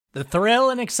The thrill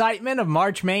and excitement of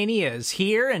March Mania is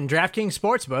here, and DraftKings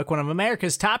Sportsbook, one of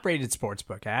America's top-rated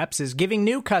sportsbook apps, is giving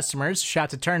new customers a shot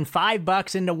to turn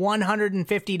 $5 into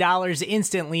 $150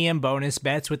 instantly in bonus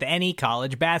bets with any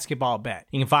college basketball bet.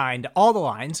 You can find all the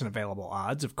lines and available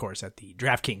odds, of course, at the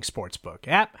DraftKings Sportsbook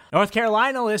app. North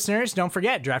Carolina listeners, don't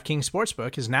forget, DraftKings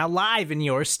Sportsbook is now live in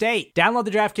your state. Download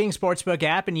the DraftKings Sportsbook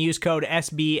app and use code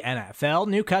SBNFL.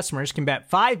 New customers can bet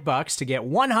 $5 to get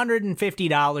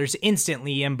 $150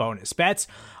 instantly in bonus bets,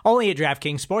 only at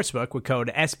DraftKings Sportsbook with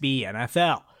code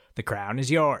SBNFL. The crown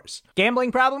is yours.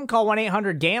 Gambling problem? Call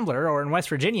 1-800-GAMBLER, or in West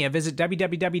Virginia, visit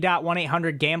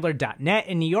www.1800gambler.net.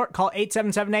 In New York, call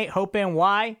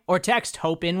 877-8-HOPE-NY or text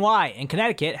HOPE-NY. In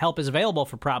Connecticut, help is available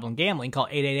for problem gambling. Call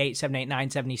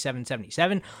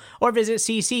 888-789-7777 or visit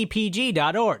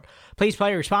ccpg.org. Please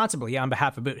play responsibly on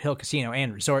behalf of Boot Hill Casino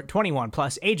and Resort. 21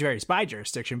 plus, age varies by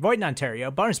jurisdiction. Void in Ontario.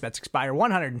 Bonus bets expire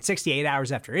 168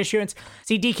 hours after issuance.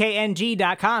 See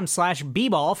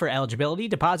dkng.com/bball for eligibility,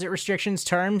 deposit restrictions,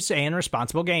 terms, and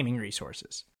responsible gaming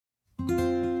resources.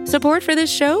 Support for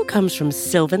this show comes from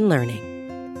Sylvan Learning.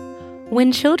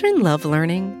 When children love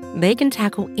learning, they can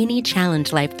tackle any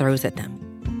challenge life throws at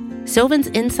them. Sylvan's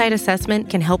Insight Assessment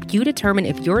can help you determine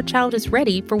if your child is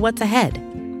ready for what's ahead.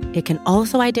 It can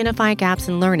also identify gaps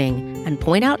in learning and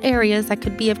point out areas that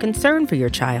could be of concern for your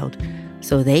child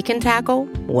so they can tackle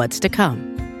what's to come.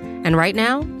 And right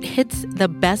now, it's the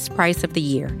best price of the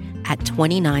year at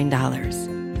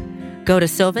 $29. Go to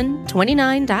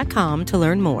sylvan29.com to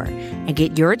learn more and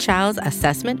get your child's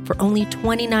assessment for only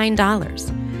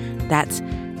 $29. That's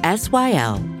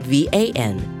SYLVAN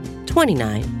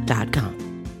 29.com.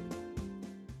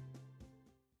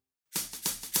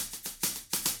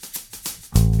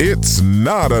 It's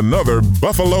not another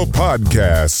Buffalo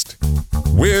podcast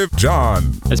with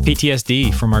John. That's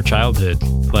PTSD from our childhood.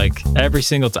 Like every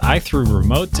single time I threw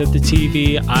remotes at the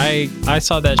TV. I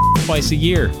saw that twice a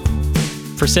year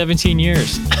for 17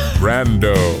 years.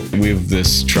 Brando. We have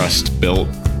this trust built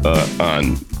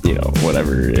on,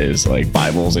 whatever it is, like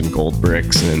Bibles and gold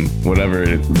bricks and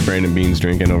whatever Brandon Bean's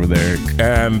drinking over there.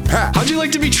 And Pat. How'd you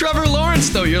like to be Trevor Lawrence,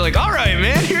 though? You're like, all right,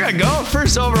 man, here I go.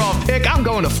 First overall pick. I'm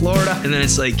going to Florida. And then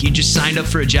it's like, you just signed up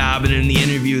for a job. And in the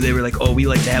interview, they were like, oh, we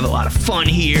like to have a lot of fun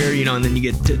here, and then you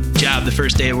get the job the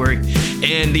first day of work.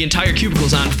 And the entire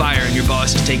cubicle's on fire and your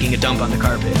boss is taking a dump on the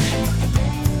carpet.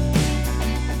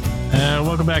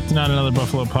 Welcome back to Not Another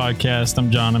Buffalo Podcast.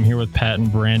 I'm John. I'm here with Pat and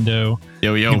Brando.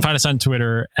 Yo. You can find us on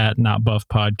Twitter at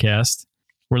NotBuffPodcast.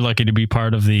 We're lucky to be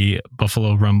part of the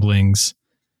Buffalo Rumblings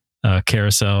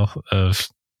carousel of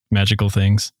magical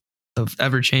things. Of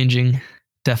ever-changing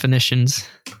definitions.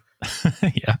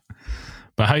 Yeah.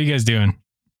 But how you guys doing?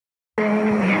 Happy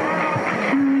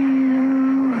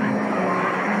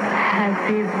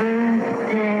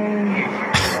birthday.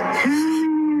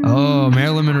 Oh,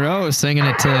 Marilyn Monroe is singing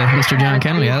it to Mr. John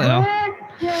Kennedy.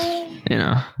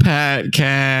 Pat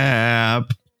Cap.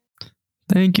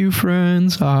 Thank you,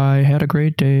 friends. I had a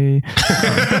great day.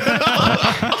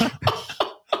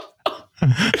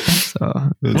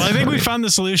 Well, I think we found the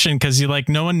solution because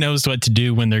no one knows what to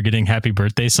do when they're getting happy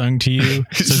birthday sung to you.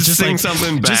 So just sing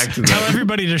something back to them. Tell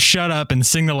everybody to shut up and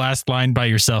sing the last line by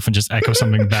yourself and just echo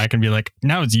something back and be like,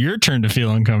 now it's your turn to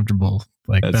feel uncomfortable.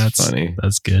 That's funny.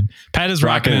 That's good. Pat is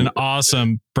rocking an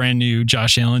awesome brand new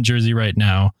Josh Allen jersey right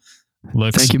now.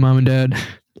 Looks Thank you, Mom and Dad.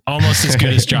 Almost as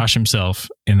good as Josh himself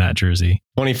in that jersey.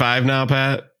 25 now,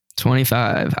 Pat?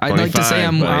 25. I'd like to say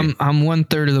I'm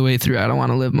 1/3 of the way through. I don't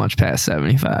want to live much past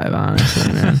 75,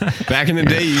 honestly, man. Back in the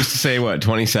day, you used to say,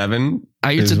 27?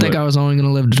 I used to think I was only going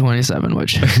to live to 27,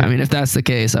 which, I mean, if that's the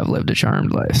case, I've lived a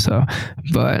charmed life. So,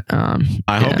 but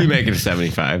I hope you make it to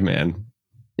 75, man.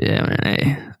 Yeah, man.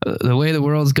 Hey, the way the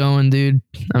world's going, dude,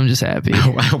 I'm just happy.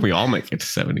 I hope we all make it to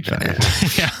 75.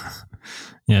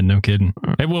 Yeah, no kidding.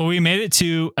 Hey, well, we made it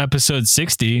to episode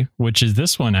 60, which is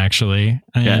this one actually.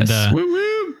 And yes.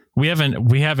 Woo-woo. we had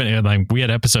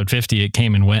episode 50. It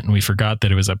came and went and we forgot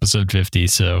that it was episode 50.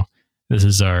 So this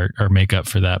is our makeup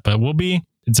for that. But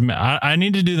I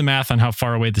need to do the math on how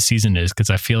far away the season is because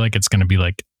I feel like it's going to be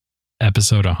like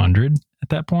episode 100 at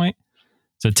that point.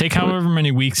 So take however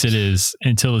many weeks it is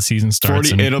until the season starts.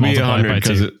 40, it'll be 100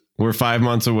 because we're 5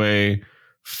 months away,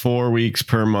 4 weeks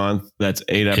per month. That's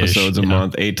 8 episodes a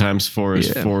month. 8 times 4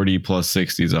 is 40 plus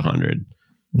 60 is 100.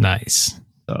 Nice.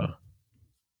 So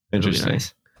interesting.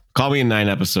 Nice. Call me in 9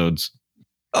 episodes.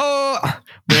 Oh,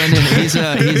 Brandon, he's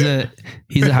a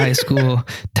high school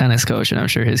tennis coach, and I'm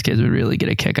sure his kids would really get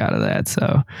a kick out of that.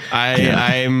 So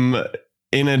I'm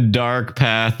in a dark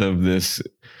path of this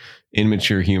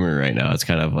immature humor right now. It's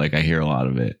kind of like I hear a lot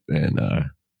of it, and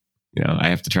I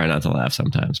have to try not to laugh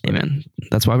sometimes. But. Hey man,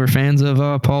 that's why we're fans of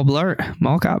Paul Blart,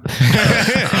 Mall Cop.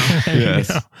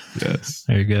 Yes.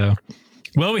 There you go.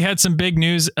 Well, we had some big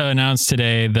news announced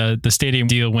today. The stadium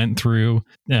deal went through.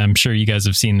 I'm sure you guys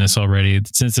have seen this already.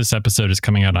 Since this episode is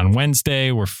coming out on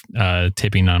Wednesday, we're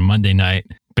taping on Monday night.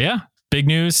 But yeah, big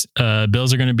news.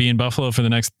 Bills are going to be in Buffalo for the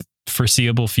next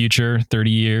foreseeable future,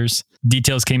 30 years.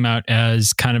 Details came out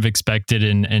as kind of expected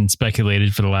and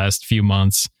speculated for the last few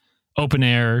months. Open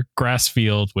air, grass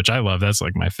field, which I love. That's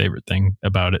like my favorite thing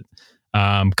about it.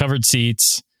 Covered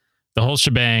seats, the whole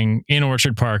shebang in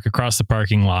Orchard Park across the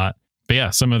parking lot. But yeah,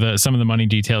 some of the money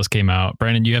details came out.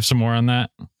 Brandon, you have some more on that?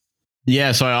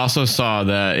 Yeah, so I also saw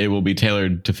that it will be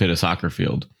tailored to fit a soccer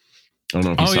field. I don't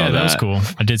know if you saw that. That was cool.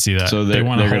 I did see that. So they're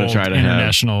going to try to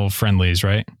international friendlies,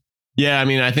 right? Yeah, I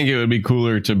mean, I think it would be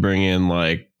cooler to bring in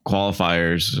like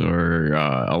qualifiers or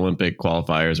Olympic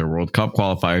qualifiers or World Cup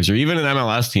qualifiers or even an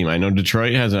MLS team. I know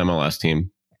Detroit has an MLS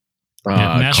team.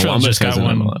 Nashville Columbus just got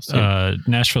one.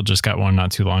 Nashville just got one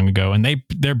not too long ago, and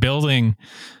they're building.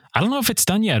 I don't know if it's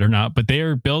done yet or not, but they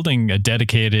are building a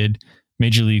dedicated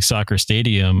Major League Soccer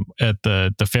stadium at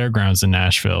the fairgrounds in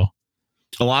Nashville.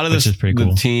 A lot of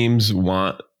the teams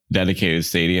want dedicated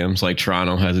stadiums. Like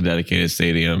Toronto has a dedicated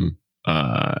stadium.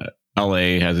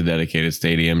 LA has a dedicated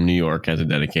stadium. New York has a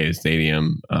dedicated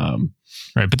stadium.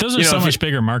 Right, but those are so much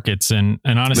bigger markets, and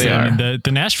honestly, I mean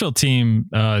the Nashville team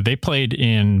they played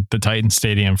in the Titans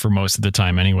Stadium for most of the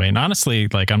time anyway. And honestly,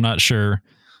 like I'm not sure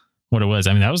what it was.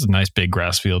 I mean, that was a nice big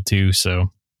grass field too.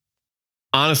 So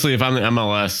honestly, if I'm the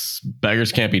MLS,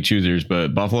 beggars can't be choosers.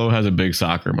 But Buffalo has a big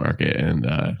soccer market, and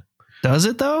does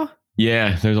it though?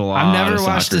 Yeah, there's a lot. I've never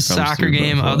watched a soccer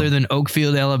game other than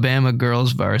Oakfield, Alabama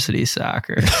girls varsity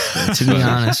soccer. To be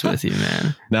honest with you,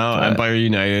 man. No, Empire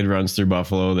United runs through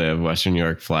Buffalo. They have Western New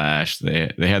York Flash. They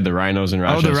had the Rhinos in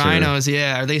Rochester. Oh, the Rhinos,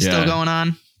 yeah. Are they still going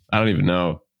on? I don't even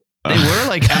know. They were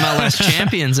like MLS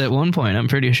champions at one point, I'm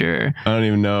pretty sure. I don't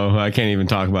even know. I can't even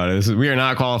talk about it. We are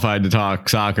not qualified to talk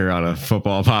soccer on a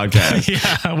football podcast.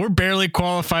 Yeah, we're barely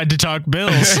qualified to talk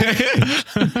Bills.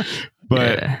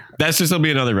 But that's just will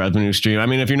be another revenue stream. I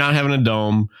mean, if you're not having a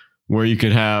dome where you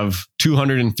could have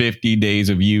 250 days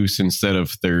of use instead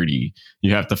of 30,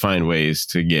 you have to find ways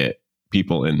to get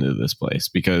people into this place.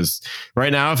 Because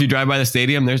right now, if you drive by the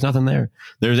stadium, there's nothing there.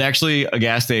 There's actually a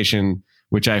gas station,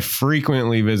 which I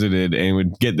frequently visited and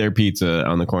would get their pizza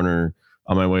on the corner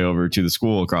on my way over to the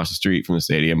school across the street from the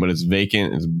stadium. But it's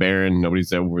vacant. It's barren.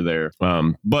 Nobody's over there.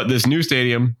 But this new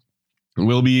stadium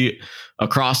will be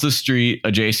across the street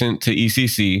adjacent to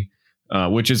ECC,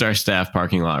 which is our staff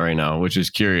parking lot right now, which is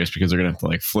curious because they're going to have to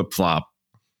like flip flop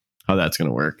how that's going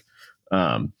to work.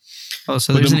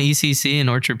 So there's an ECC in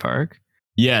Orchard Park.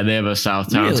 Yeah, they have a South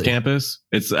Towns campus.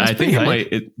 I think it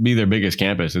might be their biggest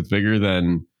campus. It's bigger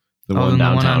than the one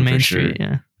downtown on Main for Street, sure.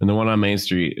 Yeah. And the one on Main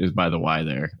Street is by the Y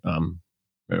there,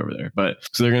 right over there. But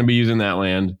so they're going to be using that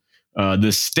land.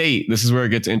 The state, this is where it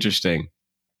gets interesting.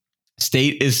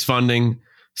 State is funding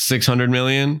 $600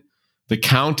 million. The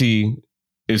county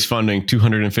is funding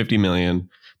 $250 million.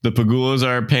 The Pagulas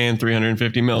are paying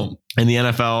 $350 million. And the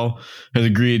NFL has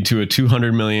agreed to a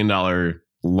 $200 million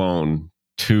loan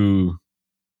to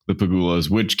the Pagulas,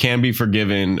 which can be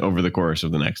forgiven over the course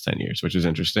of the next 10 years, which is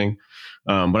interesting.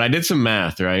 But I did some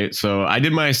math, right? So I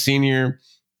did my senior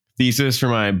thesis for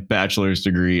my bachelor's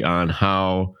degree on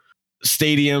how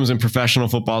stadiums and professional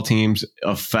football teams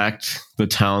affect the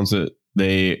towns that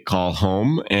they call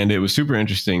home. And it was super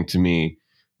interesting to me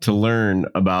to learn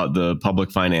about the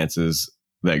public finances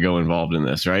that go involved in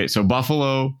this, right? So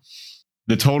Buffalo,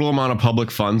 the total amount of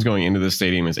public funds going into the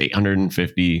stadium is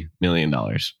 $850 million,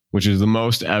 which is the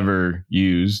most ever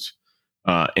used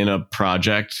in a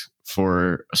project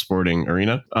for a sporting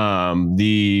arena.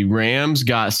 The Rams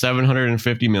got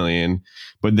 $750 million,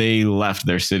 but they left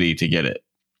their city to get it.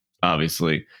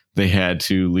 Obviously, they had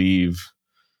to leave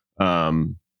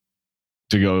to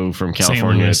go from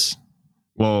California.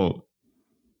 Well,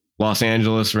 Los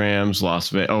Angeles Rams,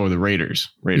 the Raiders.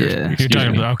 Yeah. You're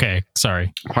talking about, okay,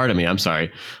 sorry. Pardon me, I'm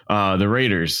sorry. The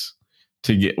Raiders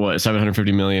to get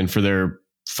 $750 million for their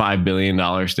 $5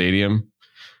 billion stadium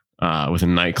with a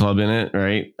nightclub in it,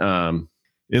 right?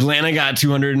 Atlanta got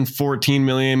 $214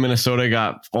 million. Minnesota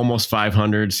got almost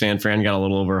 $500. San Fran got a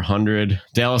little over $100.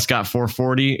 Dallas got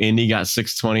 $440. Indy got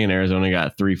 $620, and Arizona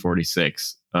got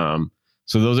 $346.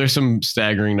 So those are some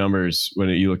staggering numbers when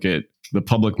you look at the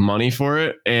public money for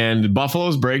it. And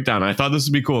Buffalo's breakdown, I thought this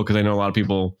would be cool because I know a lot of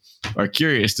people are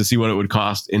curious to see what it would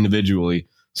cost individually.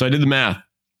 So I did the math.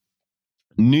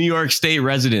 New York State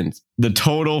residents, the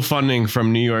total funding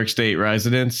from New York State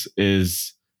residents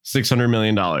is $600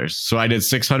 million. So I did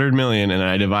 600 million and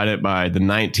I divide it by the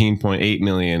 19.8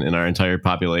 million in our entire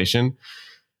population.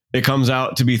 It comes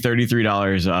out to be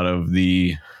 $33 out of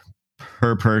the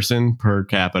per person per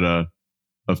capita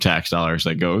of tax dollars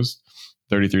that goes.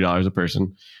 $33 a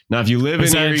person. Now, if you live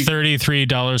is in that Erie,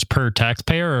 $33 per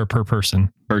taxpayer or per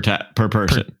person? per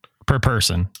person. Per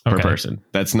person. Okay. Per person.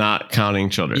 That's not counting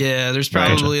children. Yeah, there's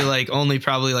probably like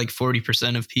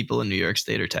 40% of people in New York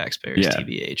State are taxpayers, Yeah.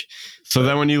 TBH. So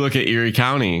then when you look at Erie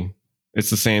County, it's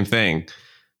the same thing.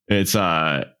 It's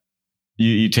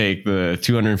you take the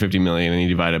 250 million and you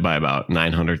divide it by about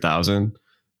 900,000,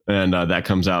 and that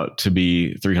comes out to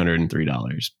be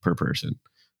 $303 per person.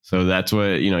 So that's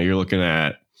what you're looking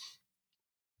at,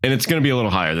 and it's going to be a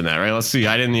little higher than that, right? Let's see.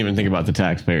 I didn't even think about the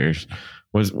taxpayers.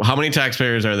 How many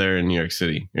taxpayers are there in New York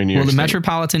City? The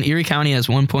metropolitan Erie County has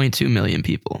 1.2 million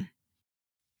people.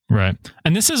 Right.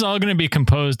 And this is all going to be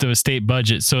composed of a state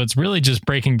budget. So it's really just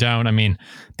breaking down. I mean,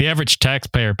 the average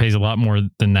taxpayer pays a lot more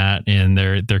than that in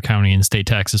their county and state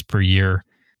taxes per year.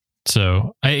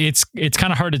 So it's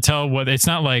kind of hard to tell what it's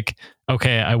not like,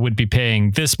 okay, I would be paying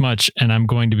this much and I'm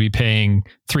going to be paying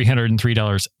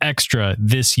 $303 extra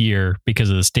this year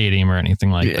because of the stadium or anything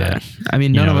like that. I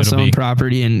mean, none of us own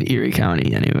property in Erie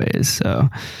County anyways, so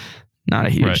not a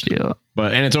huge deal.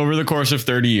 And it's over the course of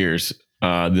 30 years,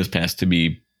 this has to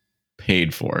be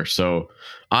paid for. So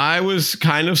I was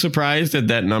kind of surprised at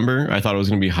that number. I thought it was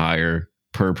going to be higher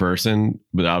per person,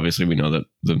 but obviously we know that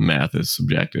the math is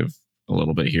subjective a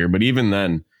little bit here, but even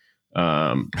then,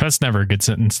 that's never a good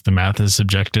sentence. The math is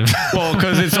subjective. Well,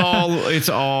 because it's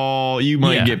all you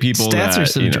might get people stats that are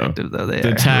subjective though.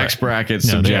 The tax bracket's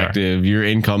subjective, your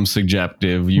income's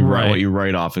subjective, write what you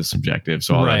write off is subjective.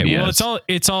 So all that BS. Well,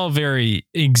 it's all very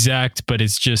exact, but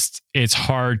it's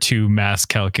hard to mass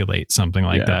calculate something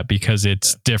like that because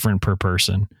it's different per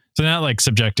person. So not like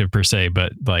subjective per se,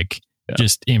 but like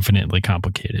just infinitely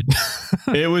complicated.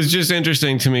 It was just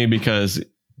interesting to me because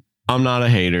I'm not a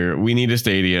hater. We need a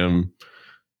stadium.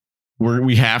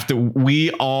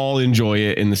 We all enjoy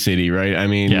it in the city, right? I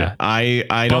mean, I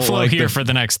don't Buffalo like here for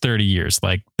the next 30 years.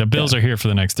 Like the Bills are here for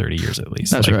the next 30 years at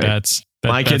least. That's like right.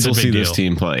 My kids will see this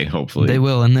team play. Hopefully they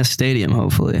will in this stadium.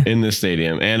 Hopefully in this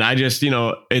stadium. And I just,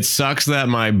 it sucks that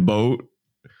my boat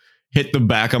hit the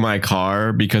back of my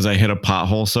car because I hit a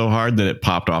pothole so hard that it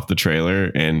popped off the trailer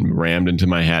and rammed into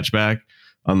my hatchback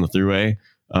on the thruway.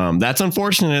 That's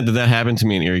unfortunate that happened to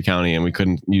me in Erie County and we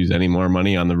couldn't use any more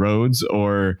money on the roads,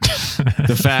 or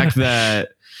the fact that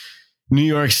New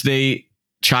York State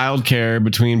childcare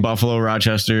between Buffalo,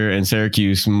 Rochester, and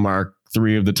Syracuse mark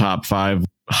 3 of the top 5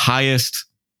 highest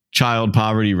child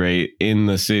poverty rate in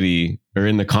the city or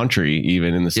in the country,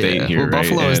 even in the state here. Well, right?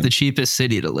 Buffalo is the cheapest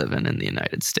city to live in the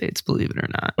United States, believe it or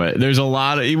not. But there's a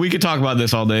lot of, we could talk about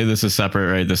this all day. This is separate,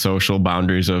 right? The social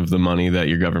boundaries of the money that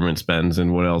your government spends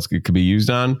and what else it could be used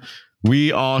on.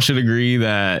 We all should agree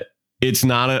that it's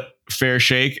not a fair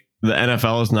shake. The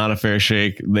NFL is not a fair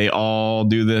shake. They all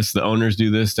do this. The owners do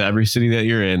this to every city that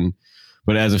you're in.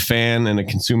 But as a fan and a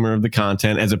consumer of the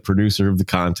content, as a producer of the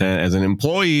content, as an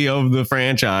employee of the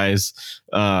franchise,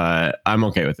 I'm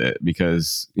okay with it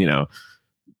because,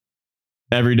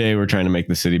 every day we're trying to make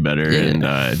the city better. And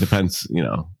it depends,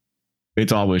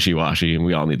 it's all wishy-washy and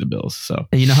we all need the Bills. So,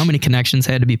 you know how many connections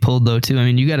had to be pulled though, too? I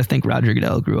mean, you got to think Roger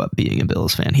Goodell grew up being a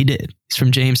Bills fan. He did. He's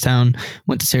from Jamestown,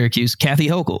 went to Syracuse. Kathy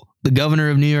Hochul, the governor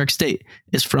of New York State,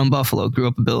 is from Buffalo, grew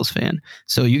up a Bills fan.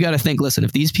 So you got to think, listen,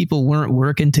 if these people weren't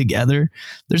working together,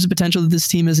 there's a potential that this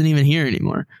team isn't even here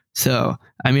anymore. So,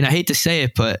 I mean, I hate to say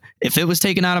it, but if it was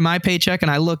taken out of my paycheck and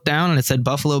I looked down and it said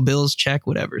Buffalo Bills check,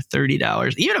 whatever,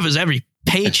 $30, even if it was every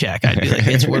paycheck, I'd be like,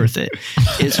 it's worth it.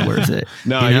 It's worth it.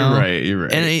 No, you're right. You're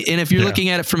right. And if you're looking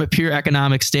at it from a pure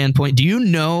economic standpoint, do you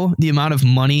know the amount of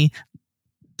money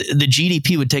the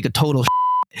GDP would take a total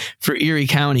for Erie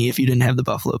County if you didn't have the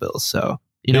Buffalo Bills? So,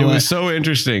 it was so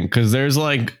interesting because there's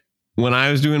when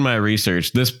I was doing my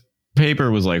research, this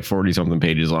paper was 40 something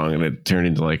pages long and it turned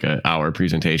into an hour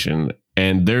presentation.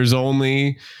 And there's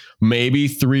only maybe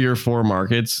 3 or 4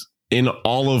 markets in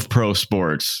all of pro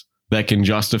sports that can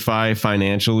justify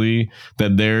financially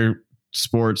that their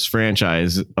sports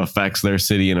franchise affects their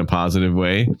city in a positive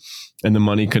way. And the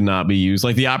money could not be used.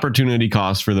 The opportunity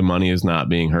cost for the money is not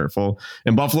being hurtful.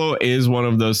 And Buffalo is one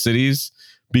of those cities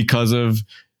because of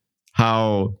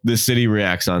how the city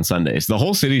reacts on Sundays. The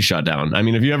whole city's shut down. I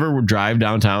mean, if you ever drive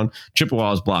downtown,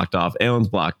 Chippewa is blocked off, Allen's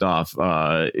blocked off,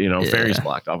 Ferry's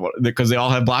blocked off because they all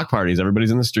have block parties.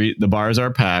 Everybody's in the street. The bars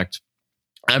are packed.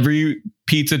 Every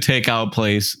pizza takeout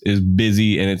place is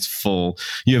busy and it's full.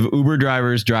 You have Uber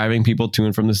drivers driving people to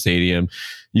and from the stadium.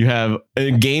 You have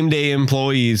game day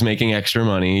employees making extra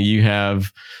money. You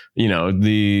have,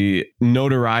 the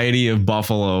notoriety of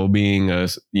Buffalo being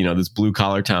this blue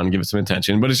collar town, give it some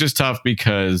attention. But it's just tough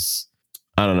because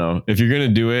I don't know. If you're going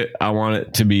to do it, I want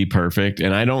it to be perfect.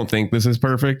 And I don't think this is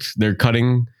perfect. They're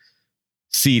cutting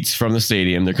seats from the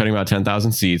stadium. They're cutting about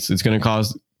 10,000 seats. It's going to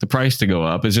cause the price to go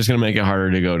up. It's just going to make it harder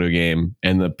to go to a game.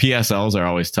 And the PSLs are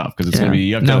always tough because it's going to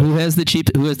be, who has the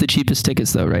cheapest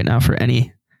tickets though right now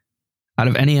out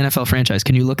of any NFL franchise?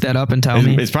 Can you look that up and tell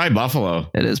me? It's probably Buffalo.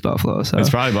 It is Buffalo. So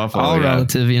it's probably Buffalo. All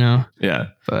relative, Yeah.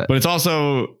 But it's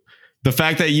also the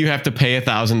fact that you have to pay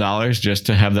 $1,000 just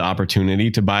to have the opportunity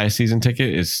to buy a season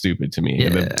ticket is stupid to me.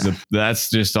 Yeah.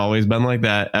 That's just always been like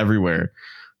that everywhere.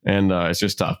 And it's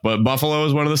just tough. But Buffalo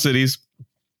is one of the cities.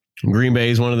 Green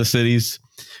Bay is one of the cities.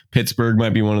 Pittsburgh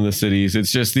might be one of the cities.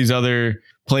 It's just these other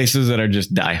places that are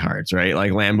just diehards, right?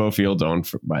 Like Lambeau Field's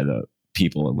owned by the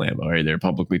people in Lambeau, right? They're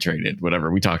publicly traded,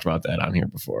 whatever. We talked about that on here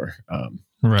before.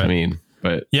 Right.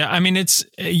 It's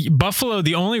Buffalo.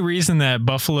 The only reason that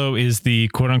Buffalo is the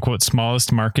quote unquote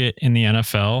smallest market in the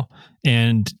NFL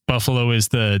and Buffalo is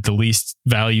the least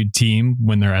valued team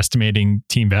when they're estimating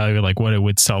team value, like what it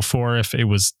would sell for if it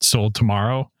was sold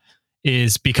tomorrow,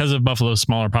 is because of Buffalo's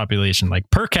smaller population. Like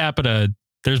per capita,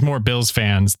 there's more Bills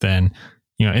fans than,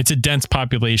 it's a dense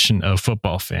population of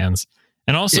football fans.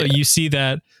 And also you see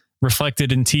that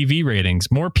reflected in TV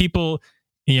ratings. More people,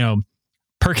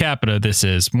 per capita, this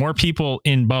is more people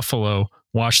in Buffalo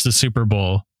watch the Super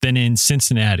Bowl than in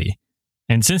Cincinnati.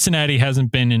 And Cincinnati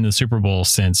hasn't been in the Super Bowl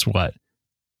since what?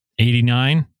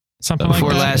 89? Something like that.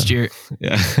 Before last year.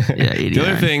 Yeah. Yeah. 89. The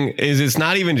other thing is it's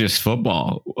not even just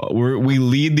football. We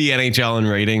lead the NHL in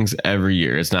ratings every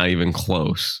year. It's not even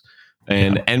close.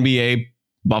 And NBA,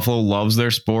 Buffalo loves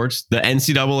their sports. The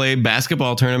NCAA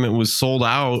basketball tournament was sold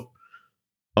out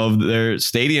of their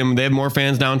stadium. They have more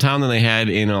fans downtown than they had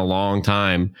in a long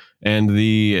time. And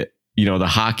the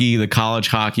hockey, the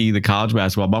college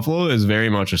basketball, Buffalo is very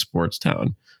much a sports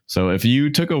town. So if you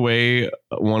took away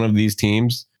one of these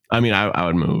teams, I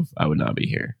would move. I would not be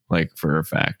here, like for a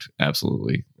fact.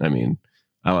 Absolutely.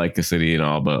 I like the city and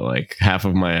all, but like half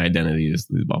of my identity is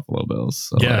the Buffalo Bills.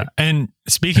 So And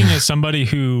speaking as somebody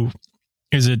who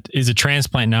is a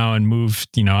transplant now and moved,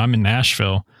 I'm in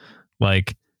Nashville, I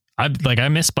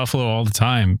miss Buffalo all the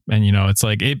time. And, it's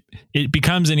like it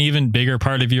becomes an even bigger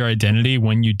part of your identity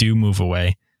when you do move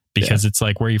away, because it's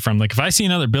like, where are you from? Like if I see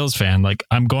another Bills fan, like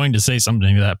I'm going to say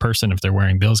something to that person if they're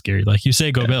wearing Bills gear. Like you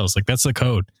say, go Bills. Like that's the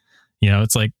code.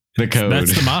 It's like the code.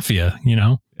 That's the mafia,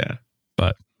 Yeah.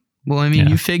 But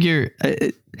you figure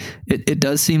it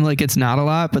does seem like it's not a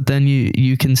lot, but then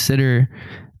you consider,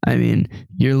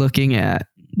 you're looking at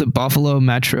the Buffalo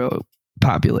metro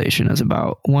population is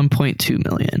about 1.2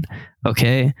 million.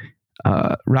 Okay.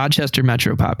 Rochester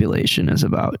metro population is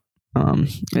about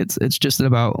it's just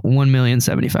about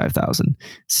 1,075,000.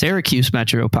 Syracuse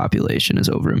metro population is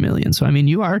over 1 million. So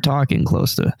you are talking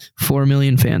close to 4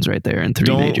 million fans right there in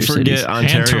three major cities. Don't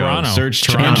forget Ontario. And Toronto. Search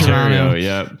Toronto.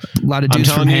 Yep. A lot of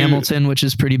dudes from Hamilton, which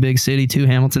is pretty big city too.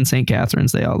 Hamilton, St.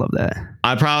 Catharines, they all love that.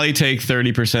 I probably take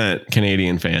 30%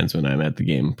 Canadian fans when I'm at the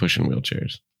game pushing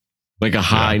wheelchairs. Like a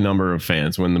high number of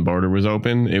fans. When the border was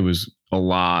open, it was a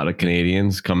lot of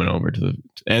Canadians coming over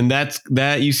and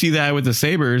that you see that with the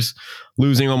Sabres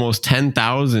losing almost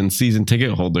 10,000 season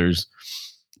ticket holders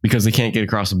because they can't get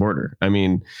across the border.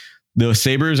 The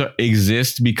Sabres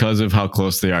exist because of how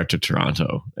close they are to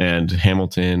Toronto and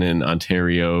Hamilton and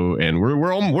Ontario, and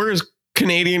we're as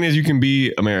Canadian as you can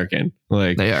be American.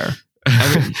 Like they are.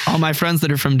 All my friends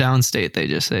that are from downstate, they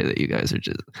just say that you guys are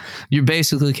you're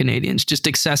basically Canadians, just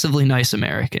excessively nice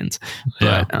Americans.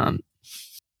 Yeah. But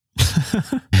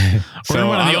we're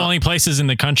one of the only places in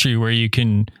the country where you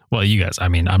can, you guys,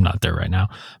 I'm not there right now,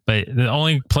 but the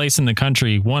only place in the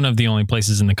country, one of the only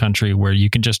places in the country where you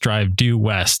can just drive due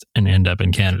west and end up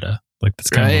in Canada. Like that's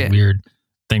kind of a weird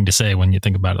thing to say when you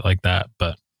think about it like that.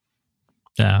 But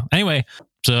yeah, anyway,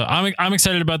 so I'm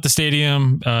excited about the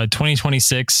stadium.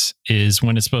 2026 is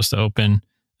when it's supposed to open.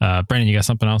 Brandon, you got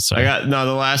something else? Sorry. The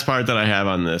last part that I have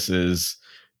on this is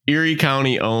Erie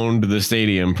County owned the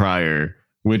stadium prior,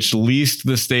 which leased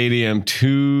the stadium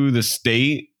to the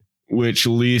state, which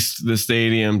leased the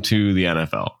stadium to the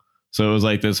NFL. So it was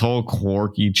like this whole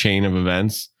quirky chain of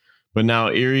events. But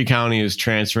now Erie County is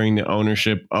transferring the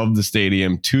ownership of the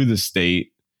stadium to the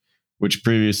state, which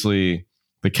previously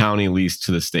the county leased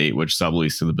to the state, which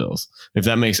subleased to the Bills. If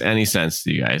that makes any sense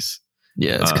to you guys.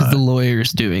 Yeah, it's because the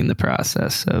lawyer's doing the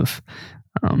process of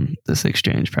this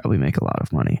exchange probably make a lot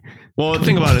of money. Well,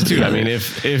 think about it too. I mean,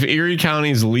 if Erie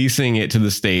County's leasing it to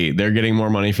the state, they're getting more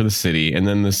money for the city, and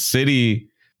then the city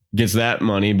gets that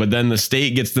money, but then the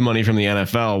state gets the money from the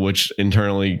NFL, which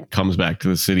internally comes back to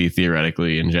the city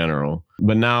theoretically in general.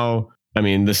 But now, I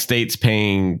mean, the state's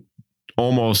paying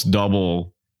almost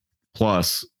double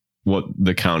plus what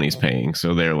the county's paying.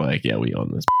 So they're like, yeah, we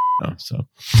own this now. So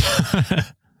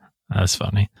that's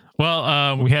funny.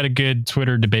 Well, we had a good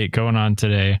Twitter debate going on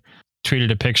today.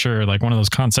 Tweeted a picture, like one of those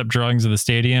concept drawings of the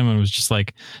stadium, and was just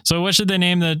like, so what should they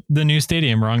name the new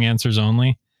stadium? Wrong answers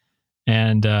only.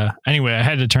 And anyway, I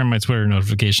had to turn my Twitter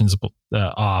notifications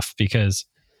off because,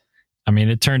 I mean,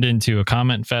 it turned into a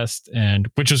comment fest, and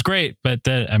which was great. But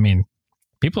I mean,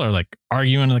 people are like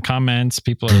arguing in the comments.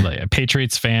 People are like,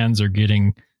 Patriots fans are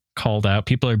getting called out.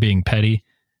 People are being petty.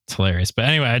 It's hilarious. But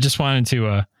anyway, I just wanted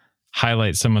to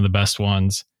highlight some of the best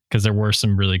ones because there were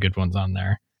some really good ones on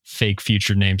there. Fake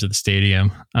future names of the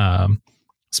stadium.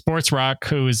 Sports Rock,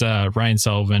 who is Ryan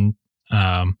Sullivan,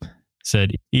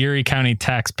 said Erie County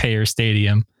Taxpayer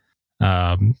Stadium.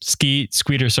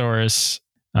 Skeetersaurus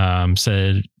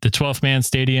said the 12th Man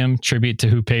Stadium, tribute to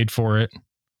who paid for it.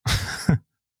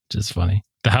 Just funny.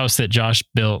 The house that Josh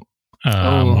built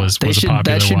was a popular one.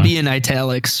 That should be in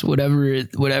italics. Whatever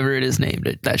it is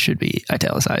named, that should be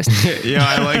italicized. Yeah,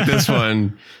 I like this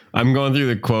one. I'm going through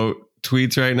the quote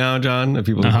tweets right now, John, of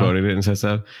people who quoted it and said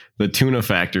stuff. The Tuna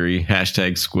Factory,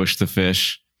 hashtag squish the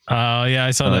fish. Oh yeah,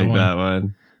 I saw that one. That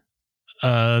one.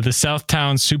 The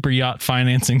Southtown Super Yacht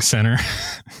Financing Center.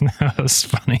 That was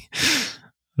funny.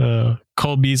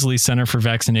 Cole Beasley Center for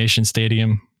Vaccination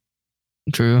Stadium.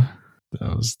 True.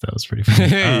 That was pretty funny.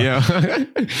 Yeah.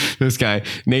 This guy,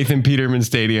 Nathan Peterman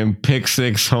Stadium, pick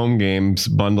 6 home games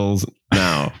bundles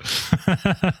now.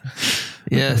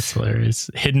 Yes. That's hilarious.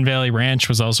 Hidden Valley Ranch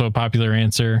was also a popular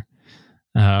answer.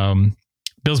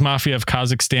 Bill's Mafia of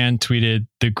Kazakhstan tweeted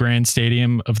the Grand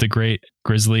Stadium of the great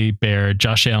grizzly bear,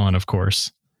 Josh Allen, of course.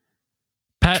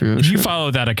 Pat, you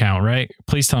follow that account, right?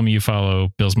 Please tell me you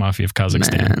follow Bill's Mafia of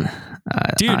Kazakhstan. Man,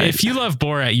 Dude, if you love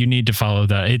Borat, you need to follow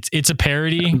that. It's a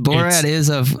parody.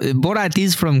 Borat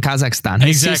is from Kazakhstan.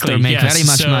 His sister makes very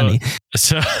much money.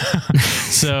 So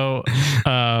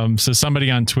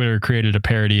somebody on Twitter created a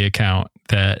parody account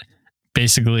that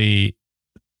basically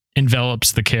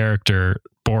envelops the character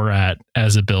Borat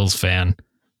as a Bills fan.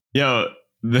 Yo,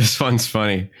 this one's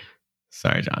funny.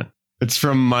 Sorry, John. It's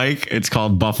from Mike. It's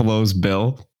called Buffalo's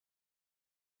Bill.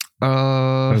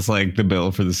 It's like the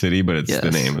bill for the city, but it's the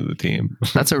name of the team.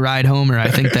 That's a ride homer. I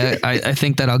think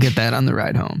that I'll get that on the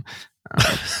ride home.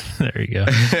 There you go.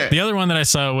 The other one that I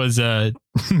saw was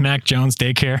Mac Jones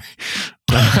Daycare.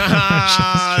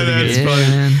 Pretty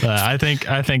good. I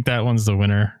think that one's the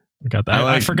winner. We got that.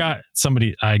 I forgot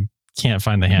somebody. I can't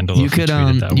find the handle. You could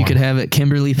have it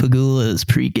Kimberly Pagula's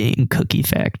pregame cookie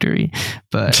factory,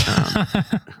 but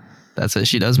that's it.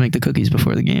 She does make the cookies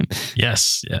before the game.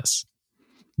 Yes.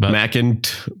 But Mac and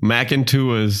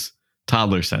Tua's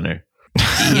toddler center.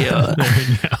 Yeah. There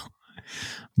you go.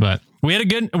 But we had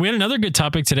another good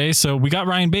topic today. So we got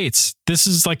Ryan Bates. This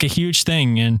is like a huge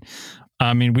thing. And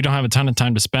I mean, we don't have a ton of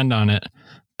time to spend on it,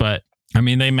 but I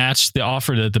mean, they matched the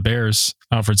offer that the Bears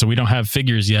offered. So we don't have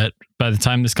figures yet. By the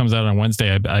time this comes out on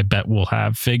Wednesday, I bet we'll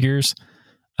have figures.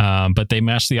 But they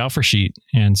matched the offer sheet.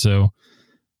 And so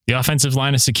the offensive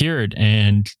line is secured.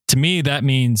 And to me, that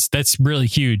means that's really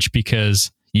huge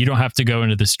because you don't have to go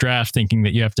into this draft thinking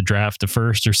that you have to draft a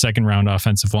first or second round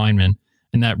offensive lineman.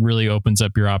 And that really opens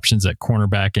up your options at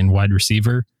cornerback and wide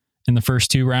receiver in the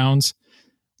first 2 rounds,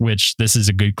 which this is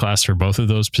a good class for both of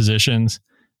those positions.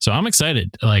 So I'm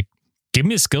excited. Like, give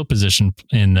me a skill position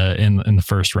in the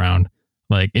first round.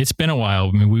 Like, it's been a while.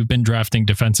 I mean, we've been drafting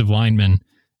defensive linemen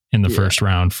in the first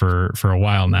round for a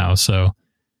while now. So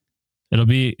it'll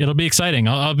be exciting.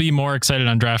 I'll be more excited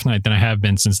on draft night than I have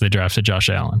been since they drafted Josh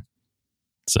Allen.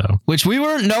 So, which we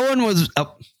weren't. No one was.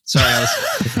 Oh, sorry,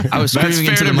 I was screaming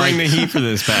into the mic. Bring the heat for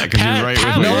this, Pat. Because you're right.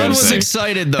 With no one was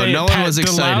excited though. No one was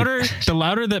excited. The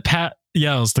louder that Pat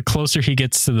yells, the closer he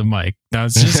gets to the mic. Now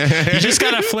it's just you just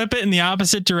gotta flip it in the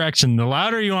opposite direction. The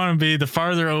louder you want to be, the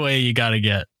farther away you gotta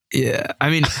get. Yeah,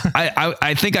 I mean,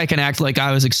 I think I can act like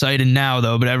I was excited now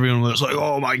though, but everyone was like,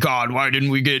 "Oh my God, why didn't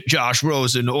we get Josh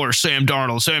Rosen or Sam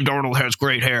Darnold? Sam Darnold has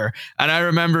great hair." And I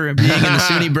remember being in the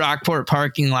SUNY Brockport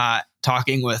parking lot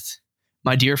talking with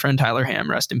my dear friend Tyler Ham,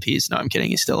 rest in peace. No, I'm kidding,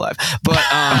 he's still alive. But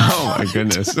oh my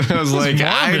goodness, I was like,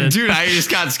 I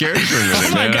just got scared for a minute.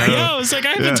 Oh my God, I was like, I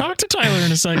haven't talked to Tyler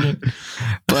in a second.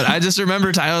 But I just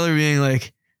remember Tyler being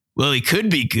like, "Well, he could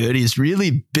be good. He's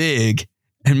really big."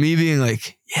 and me being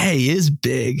like, yeah, he is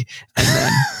big. And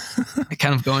then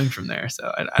kind of going from there.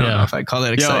 So I don't know if I call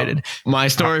that excited. My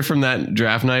story from that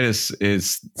draft night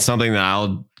is something that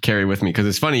I'll carry with me because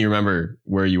it's funny. You remember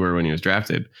where you were when he was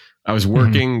drafted. I was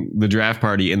working the draft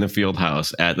party in the field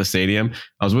house at the stadium.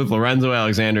 I was with Lorenzo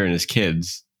Alexander and his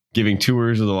kids giving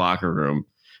tours of the locker room.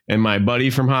 And my buddy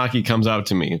from hockey comes out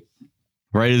to me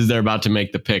right as they're about to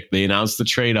make the pick. They announced the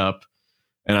trade up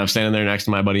and I'm standing there next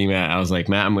to my buddy, Matt. I was like,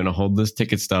 Matt, I'm going to hold this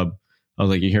ticket stub. I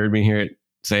was like, you heard me hear it.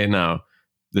 Say it now.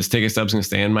 This ticket stub's going to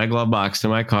stay in my glove box to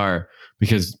my car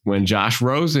because when Josh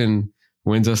Rosen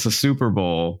wins us a Super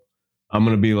Bowl, I'm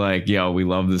going to be like, yo, we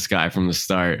love this guy from the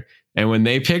start. And when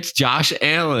they picked Josh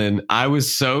Allen, I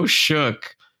was so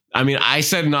shook. I mean, I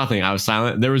said nothing. I was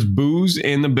silent. There was boos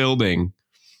in the building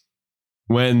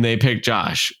when they picked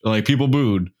Josh. Like, people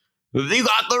booed. You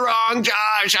got the wrong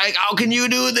Josh. Like, how can you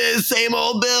do this? Same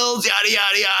old Bills, yada,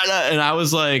 yada, yada. And I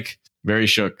was like, very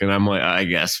shook. And I'm like, I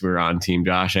guess we're on Team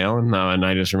Josh Allen now. And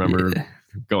I just remember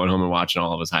going home and watching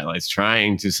all of his highlights,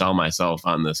 trying to sell myself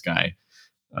on this guy.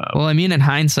 Well, I mean, in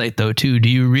hindsight, though, too, do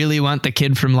you really want the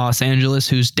kid from Los Angeles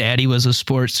whose daddy was a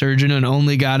sports surgeon and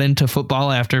only got into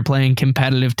football after playing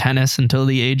competitive tennis until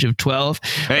the age of 12?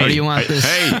 Or do you want this?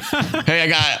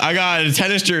 Hey, I got a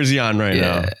tennis jersey on right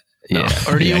now. No. Yeah.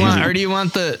 Or do you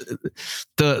want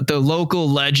the local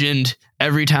legend?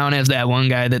 Every town has that one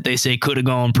guy that they say could have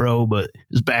gone pro, but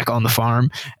is back on the farm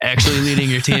actually leading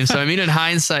your team. So I mean, in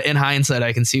hindsight,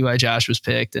 I can see why Josh was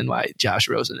picked and why Josh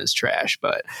Rosen is trash.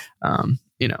 But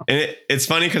you know, and it's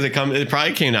funny because it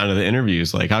probably came down to the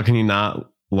interviews. Like, how can you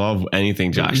not love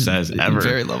anything Josh says ever?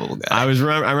 Very lovable guy. I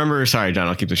remember. Sorry, John.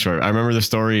 I'll keep this short. I remember the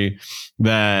story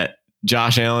that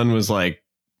Josh Allen was like.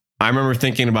 I remember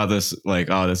thinking about this, like,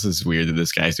 oh, this is weird that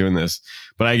this guy's doing this.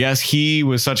 But I guess he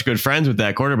was such good friends with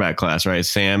that quarterback class, right?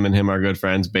 Sam and him are good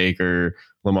friends, Baker,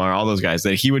 Lamar, all those guys,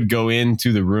 that he would go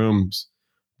into the rooms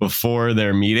before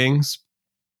their meetings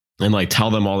and like tell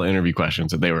them all the interview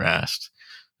questions that they were asked,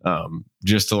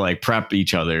 just to like prep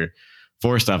each other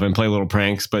for stuff and play little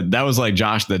pranks. But that was like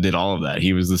Josh that did all of that.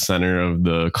 He was the center of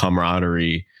the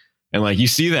camaraderie. And like, you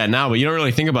see that now, but you don't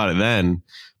really think about it then.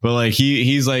 But like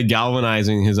he's like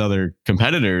galvanizing his other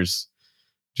competitors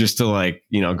just to like,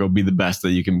 you know, go be the best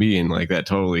that you can be. And like that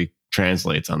totally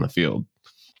translates on the field.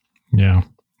 Yeah,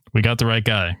 we got the right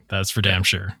guy. That's for damn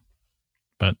sure.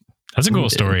 But that's a cool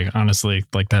story, honestly,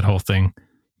 like that whole thing.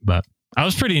 But I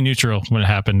was pretty neutral when it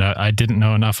happened. I didn't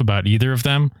know enough about either of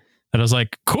them that I was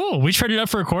like, cool, we traded up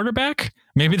for a quarterback.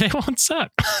 Maybe they won't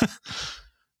suck.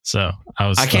 So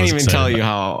I can't even tell you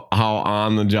how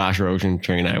on the Josh Rosen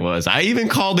train I was. I even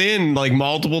called in like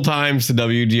multiple times to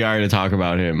WGR to talk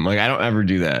about him. Like, I don't ever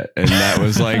do that. And that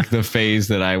was like the phase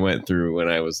that I went through when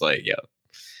I was like, yo,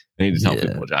 I need to tell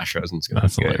people Josh Rosen's going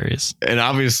to be good. Hilarious. And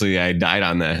obviously I died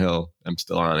on that hill. I'm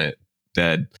still on it.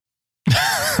 Dead.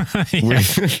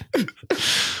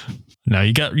 No,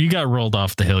 you got rolled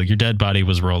off the hill. Your dead body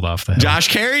was rolled off the hill. Josh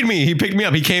carried me. He picked me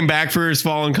up. He came back for his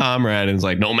fallen comrade and was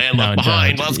like, "No man left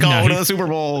behind. Let's go to the Super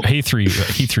Bowl." He threw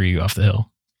you off the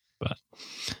hill. But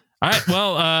all right,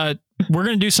 well, we're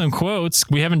gonna do some quotes.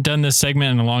 We haven't done this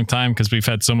segment in a long time because we've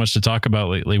had so much to talk about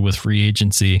lately with free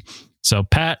agency. So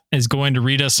Pat is going to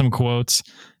read us some quotes.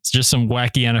 It's just some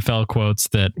wacky NFL quotes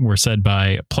that were said by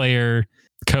a player,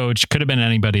 coach, could have been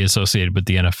anybody associated with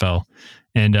the NFL.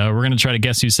 And we're going to try to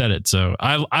guess who said it. So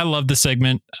I love this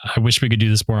segment. I wish we could do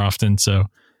this more often. So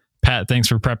Pat, thanks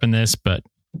for prepping this, but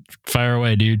fire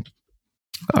away, dude.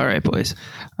 All right, boys.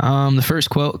 The first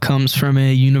quote comes from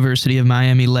a University of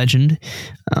Miami legend.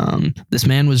 This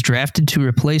man was drafted to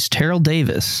replace Terrell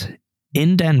Davis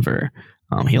in Denver.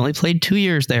 He only played 2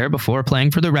 years there before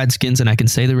playing for the Redskins, and I can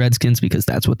say the Redskins because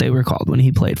that's what they were called when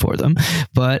he played for them.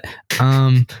 But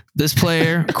this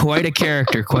player, quite a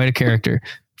character.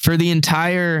 For the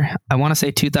entire, I want to say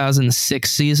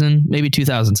 2006 season, maybe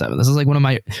 2007. This is like one of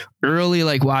my early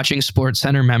like watching Sports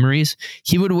Center memories.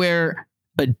 He would wear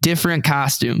a different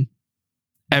costume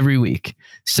every week.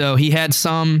 So he had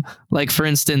some, like for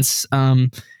instance,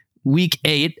 week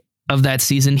 8 of that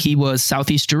season, he was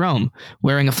Southeast Jerome,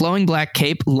 wearing a flowing black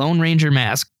cape, Lone Ranger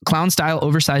mask, clown-style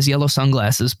oversized yellow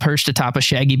sunglasses perched atop a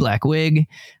shaggy black wig.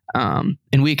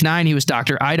 In week 9, he was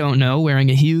Dr. I Don't Know, wearing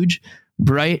a huge,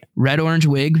 bright red-orange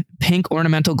wig, pink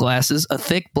ornamental glasses, a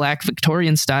thick black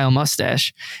Victorian-style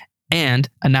mustache, and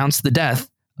announced the death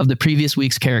of the previous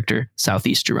week's character,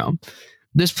 Southeast Jerome.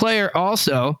 This player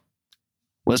also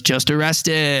was just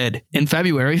arrested in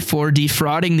February for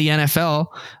defrauding the NFL,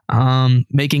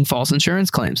 making false insurance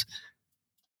claims.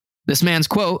 This man's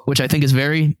quote, which I think is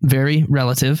very, very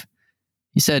relative,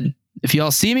 he said, "If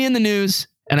y'all see me in the news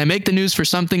and I make the news for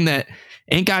something that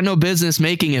Ain't got no business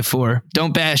making it for.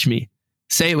 Don't bash me.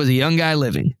 Say it was a young guy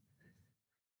living.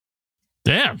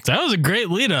 Damn, that was a great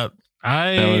lead up.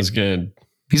 That was good.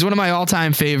 He's one of my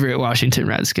all-time favorite Washington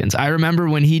Redskins. I remember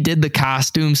when he did the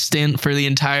costume stint for the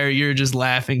entire year, just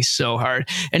laughing so hard.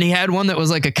 And he had one that was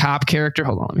like a cop character.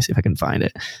 Hold on, let me see if I can find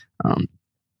it.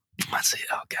 Let's see.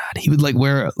 Oh God, he would like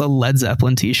wear a Led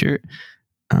Zeppelin t-shirt.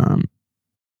 Can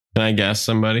I guess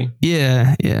somebody?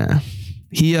 Yeah.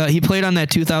 He played on that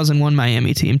 2001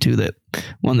 Miami team too that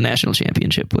won the national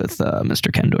championship with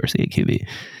Mr. Ken Dorsey at QB.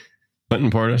 Clinton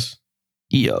Portis?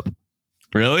 Yup.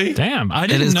 Really? Damn, I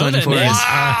didn't know that.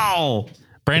 Wow.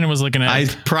 Brandon was looking at I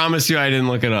promise you I didn't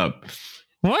look it up.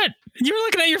 What? You were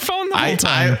looking at your phone the whole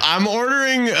time. I'm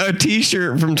ordering a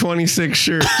t-shirt from 26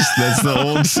 Shirts. That's the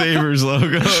old Sabres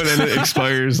logo, and it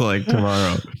expires like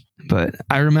tomorrow. But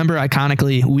I remember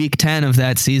iconically week 10 of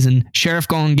that season, Sheriff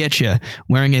Gonna Get Ya,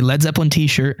 wearing a Led Zeppelin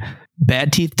t-shirt,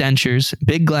 bad teeth dentures,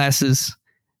 big glasses,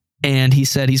 and he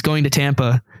said he's going to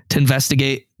Tampa to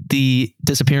investigate the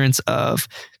disappearance of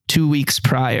 2 weeks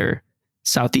prior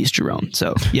Southeast Jerome.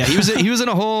 So yeah, he was in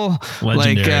a whole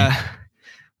like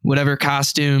whatever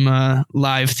costume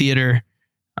live theater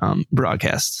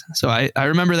broadcast. So I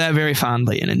remember that very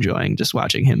fondly and enjoying just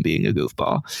watching him being a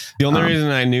goofball. The only reason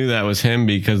I knew that was him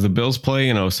because the Bills play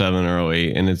in 07 or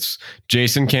 08, and it's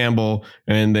Jason Campbell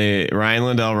and Ryan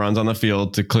Lindell runs on the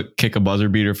field to kick a buzzer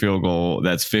beater field goal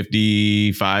that's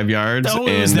 55 yards. Oh, and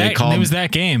it was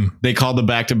that game. They called the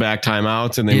back-to-back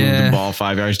timeouts and they moved the ball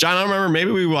 5 yards. John, I don't remember. Maybe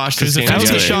we watched this game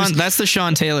together. That's the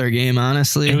Sean Taylor game,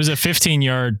 honestly. It was a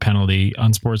 15-yard penalty,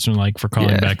 unsportsmanlike, for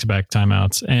calling back-to-back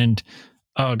timeouts. And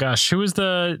oh gosh, who was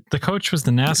the coach? Was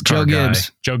the NASCAR Joe Gibbs.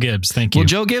 guy? Joe Gibbs, thank you. Well,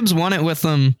 Joe Gibbs won it with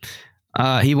them.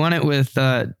 He won it with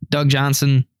Doug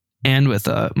Johnson and with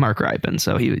Mark Rypien.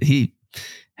 So he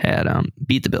had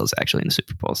beat the Bills actually in the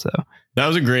Super Bowl. So that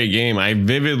was a great game. I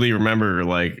vividly remember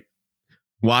like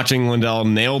watching Lindell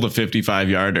nail the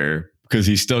 55-yarder because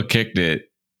he still kicked it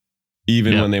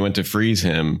even when they went to freeze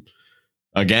him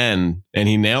again, and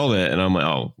he nailed it. And I'm like,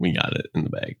 oh, we got it in the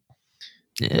bag.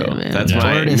 Yeah, so man. That's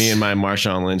me and my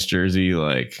Marshawn Lynch jersey,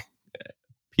 like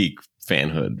peak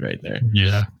fanhood right there.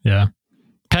 Yeah.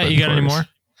 Pat, you got any more?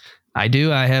 I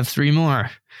do. I have 3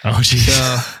 more. Oh, geez.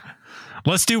 So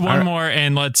let's do one more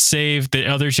and let's save the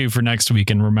other 2 for next week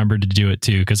and remember to do it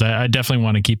too, because I definitely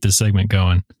want to keep this segment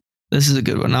going. This is a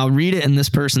good one. I'll read it in this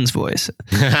person's voice,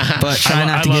 but try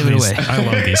not to give it away. I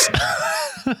love these.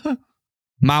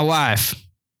 My wife.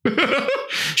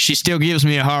 She still gives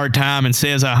me a hard time and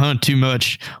says I hunt too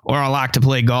much or I like to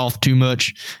play golf too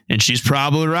much. And she's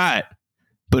probably right,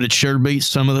 but it sure beats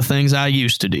some of the things I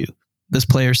used to do. This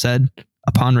player said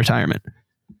upon retirement.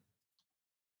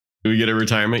 Do we get a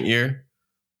retirement year?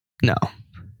 No.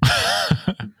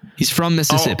 He's from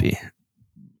Mississippi.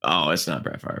 Oh, it's not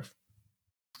Brett Favre.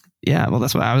 Yeah, well,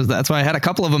 that's why I had a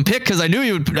couple of them picked because I knew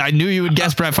you would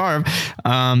guess Brett Favre. Is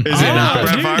it not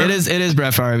Brett Favre? It is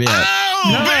Brett Favre. Yeah.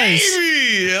 Oh, nice.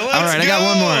 Baby! All right, I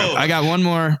got one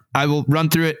more. I will run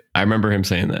through it. I remember him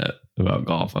saying that about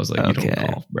golf. I was like, You don't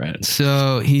golf, Brett.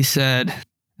 So he said,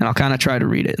 and I'll kind of try to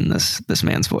read it in this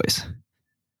man's voice.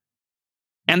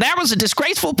 And that was a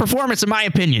disgraceful performance, in my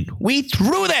opinion. We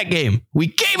threw that game. We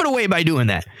gave it away by doing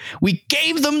that. We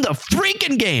gave them the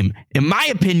freaking game. In my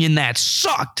opinion, that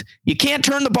sucked. You can't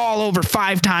turn the ball over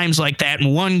 5 times like that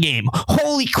in one game.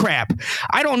 Holy crap.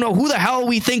 I don't know who the hell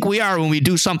we think we are when we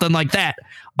do something like that.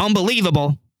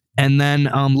 Unbelievable. And then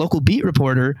local beat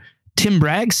reporter Tim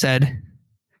Bragg said,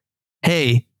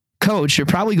 hey, coach, you're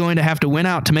probably going to have to win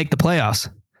out to make the playoffs.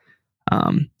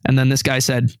 And then this guy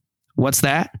said, what's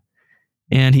that?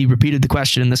 And he repeated the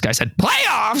question, and this guy said,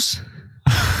 playoffs!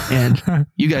 And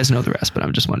you guys know the rest, but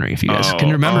I'm just wondering if you guys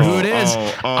can remember who it is.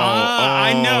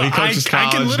 I know. I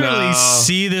can literally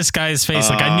see this guy's face.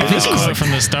 Like, I knew this quote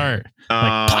from the start.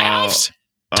 Like, playoffs?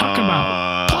 Talking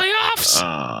about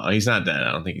playoffs? He's not dead.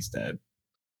 I don't think he's dead.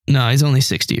 No, he's only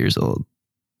 60 years old.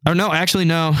 Oh, no, actually,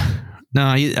 no.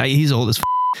 No, he's old as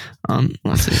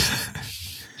let's see.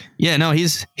 Yeah, no,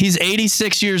 he's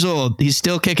 86 years old. He's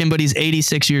still kicking, but he's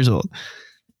 86 years old.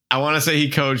 I want to say he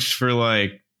coached for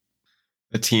like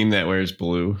a team that wears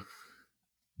blue.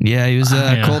 Yeah, he was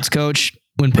a Colts coach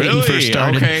when Peyton first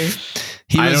started. Okay.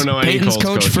 He was Peyton's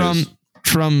coach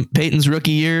from Peyton's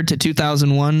rookie year to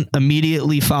 2001,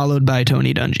 immediately followed by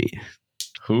Tony Dungy.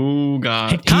 Who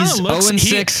got? He's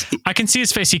 0-6. I can see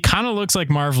his face. He kind of looks like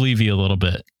Marv Levy a little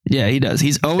bit. Yeah, he does.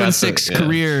 He's 0-6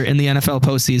 career in the NFL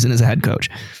postseason as a head coach.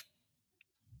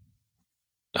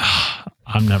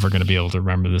 I'm never going to be able to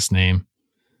remember this name.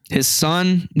 His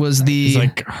son was He's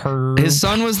like her. his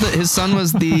son was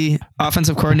the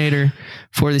offensive coordinator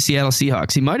for the Seattle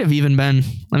Seahawks. He might have even been,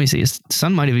 let me see, his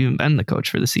son might have even been the coach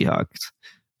for the Seahawks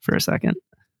for a second.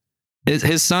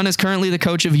 His son is currently the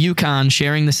coach of UConn,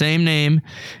 sharing the same name.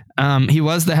 He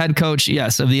was the head coach,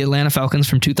 yes, of the Atlanta Falcons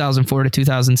from 2004 to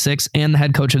 2006 and the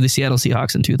head coach of the Seattle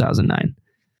Seahawks in 2009.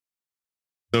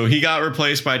 So he got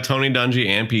replaced by Tony Dungy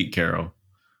and Pete Carroll.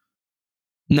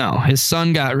 No, his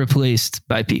son got replaced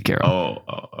by Pete Carroll.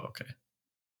 Oh, okay.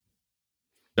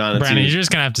 John, Brandon, you're just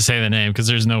gonna have to say the name because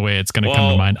there's no way it's gonna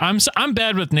come to mind. I'm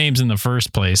bad with names in the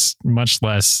first place, much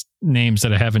less names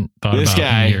that I haven't thought about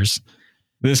in years.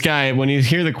 This guy, when you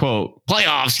hear the quote,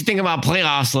 playoffs, you think about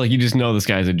playoffs, like you just know this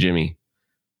guy's a Jimmy.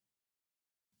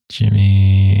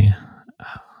 Jimmy.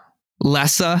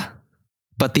 Lessa,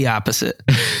 but the opposite.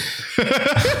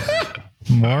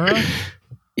 Mora?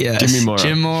 Yes. Jimmy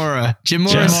Mora. Jim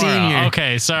Mora Sr.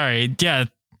 Okay, sorry. Yeah.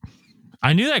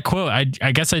 I knew that quote.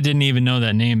 I guess I didn't even know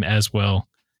that name as well.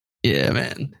 Yeah,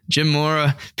 man. Jim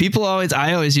Mora.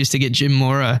 I always used to get Jim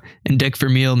Mora and Dick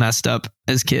Vermeil messed up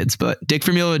as kids, but Dick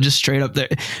Vermeil would just straight up there.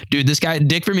 Dude,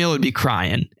 Dick Vermeil would be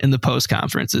crying in the post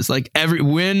conferences, like every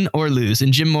win or lose.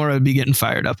 And Jim Mora would be getting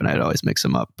fired up and I'd always mix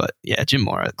him up. But yeah, Jim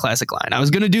Mora, classic line. I was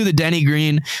going to do the Denny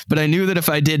Green, but I knew that if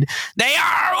I did, they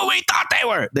are who we thought they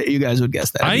were, that you guys would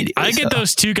guess that. I get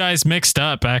those two guys mixed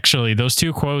up, actually. Those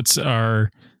two quotes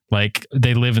are like,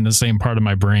 they live in the same part of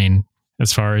my brain.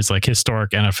 As far as like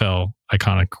historic NFL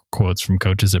iconic quotes from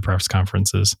coaches at press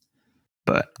conferences.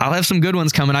 But I'll have some good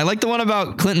ones coming. I like the one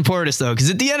about Clinton Portis, though, because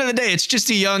at the end of the day, it's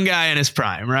just a young guy in his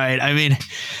prime, right? I mean,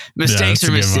 mistakes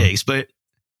are mistakes. But,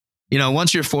 you know,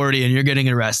 once you're 40 and you're getting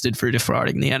arrested for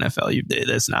defrauding the NFL,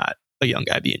 that's not a young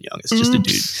guy being young. It's just a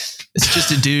dude. It's just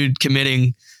a dude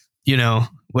committing, you know,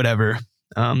 whatever.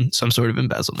 Some sort of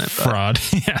embezzlement. Fraud.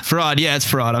 Yeah. Fraud. Yeah, it's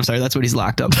fraud. I'm sorry. That's what he's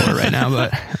locked up for right now.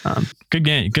 But good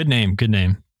name.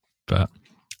 But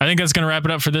I think that's going to wrap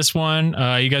it up for this one.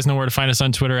 You guys know where to find us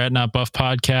on Twitter at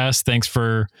NotBuffPodcast. Thanks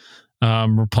for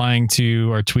replying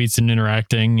to our tweets and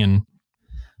interacting and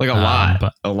like a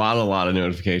lot of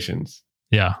notifications.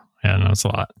 Yeah. No, it's a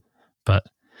lot. But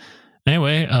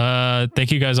anyway,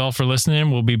 thank you guys all for listening.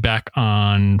 We'll be back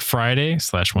on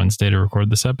Friday/Wednesday to record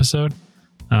this episode.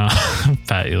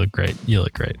 Pat, you look great.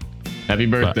 Happy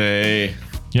birthday.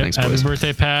 Thanks, happy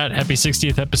birthday, Pat. Happy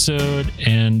 60th episode.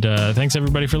 And thanks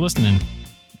everybody for listening.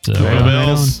 So, Go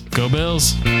Bills. Go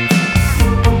Bills.